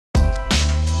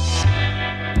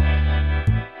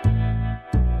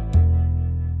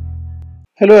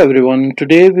Hello everyone.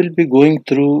 Today we'll be going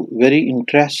through very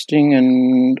interesting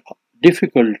and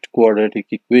difficult quadratic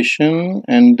equation,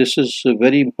 and this is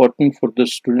very important for the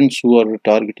students who are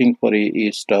targeting for A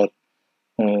star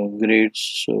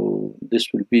grades. So this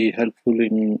will be helpful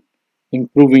in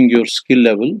improving your skill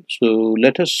level. So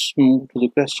let us move to the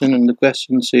question, and the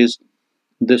question says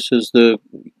this is the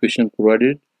equation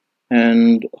provided,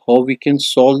 and how we can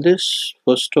solve this.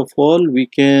 First of all, we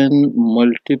can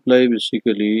multiply,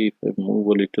 basically if I move a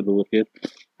little over here,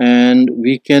 and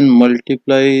we can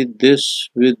multiply this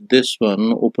with this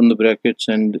one, open the brackets,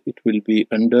 and it will be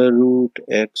under root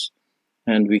x,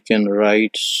 and we can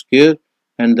write square,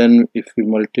 and then if we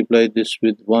multiply this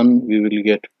with 1 we will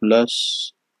get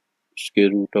plus square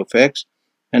root of x,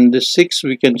 and the 6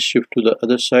 we can shift to the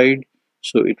other side,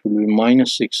 so it will be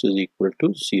minus 6 is equal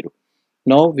to 0.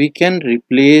 Now we can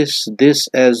replace this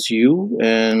as u,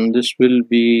 and this will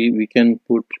be, we can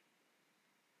put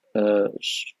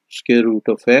square root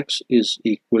of x is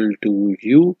equal to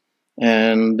u,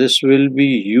 and this will be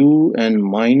u and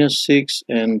minus 6,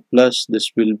 and plus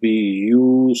this will be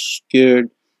u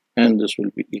squared, and this will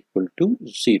be equal to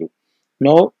 0.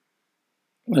 Now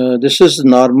this is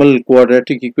normal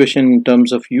quadratic equation in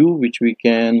terms of u, which we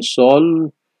can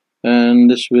solve, and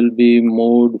this will be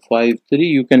mode 5 3.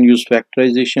 You can use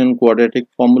factorization, quadratic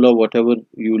formula, whatever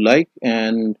you like,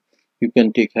 and you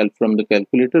can take help from the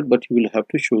calculator, but you will have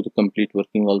to show the complete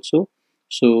working also.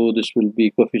 So this will be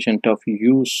coefficient of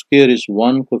u square is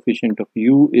 1, coefficient of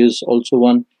u is also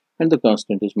 1, and the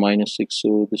constant is minus 6.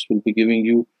 So this will be giving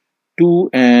you 2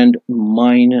 and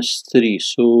minus 3.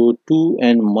 So 2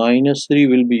 and minus 3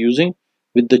 will be using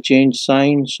with the change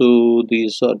sign. So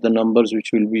these are the numbers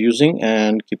which we'll be using,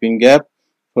 and keeping gap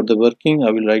for the working,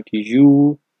 I will write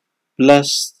u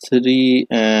plus 3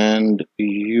 and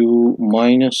u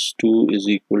minus 2 is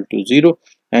equal to 0.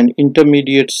 And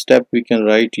intermediate step, we can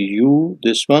write u,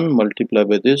 this one, multiply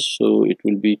by this, so it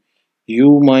will be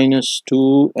u minus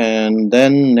 2, and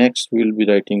then next we'll be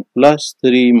writing plus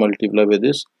 3 multiply by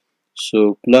this,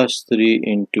 so plus 3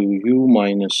 into u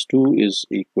minus 2 is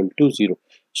equal to 0.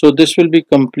 So this will be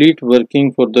complete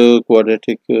working for the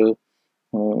quadratic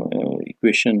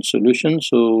equation solution.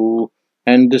 So,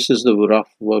 and this is the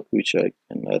rough work which I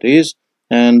can erase,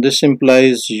 and this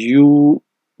implies u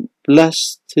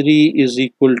plus 3 is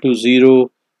equal to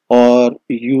 0 or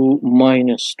u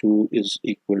minus 2 is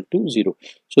equal to 0.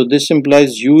 So this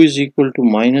implies u is equal to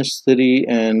minus 3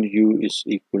 and u is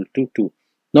equal to 2.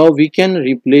 Now we can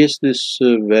replace this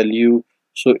value,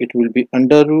 so it will be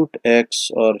under root x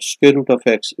or square root of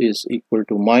x is equal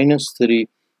to minus 3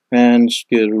 and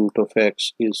square root of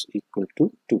x is equal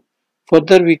to 2.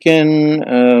 Further we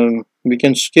can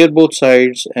square both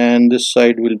sides, and this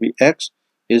side will be x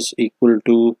is equal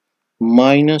to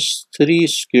minus 3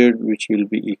 squared, which will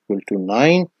be equal to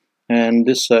 9, and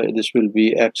this side, this will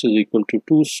be x is equal to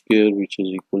 2 squared, which is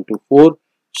equal to 4.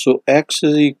 So x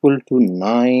is equal to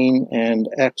 9 and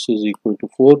x is equal to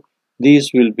 4.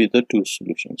 These will be the two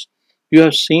solutions. You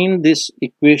have seen this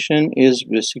equation is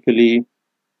basically,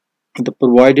 the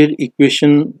provided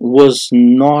equation was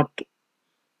not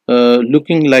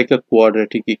looking like a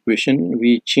quadratic equation.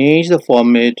 We changed the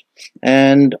format,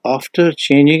 and after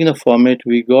changing the format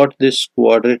we got this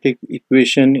quadratic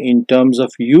equation in terms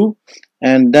of u,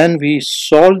 and then we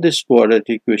solved this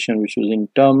quadratic equation which was in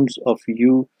terms of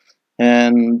u,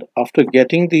 and after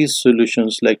getting these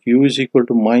solutions like u is equal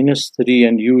to minus 3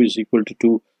 and u is equal to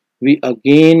 2, we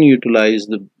again utilize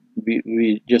the,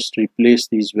 we just replace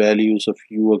these values of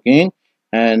u again,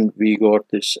 and we got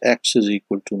this x is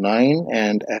equal to 9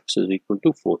 and x is equal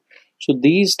to 4. So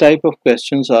these type of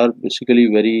questions are basically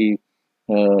very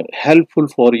helpful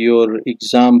for your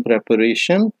exam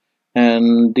preparation,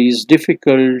 and these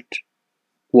difficult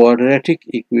quadratic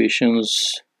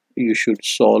equations you should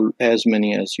solve as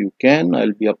many as you can.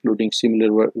 I'll be uploading similar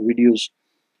videos,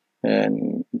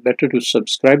 and better to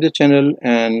subscribe the channel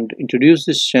and introduce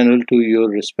this channel to your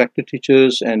respected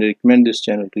teachers and recommend this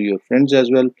channel to your friends as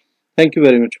well. Thank you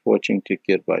very much for watching. Take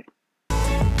care. Bye.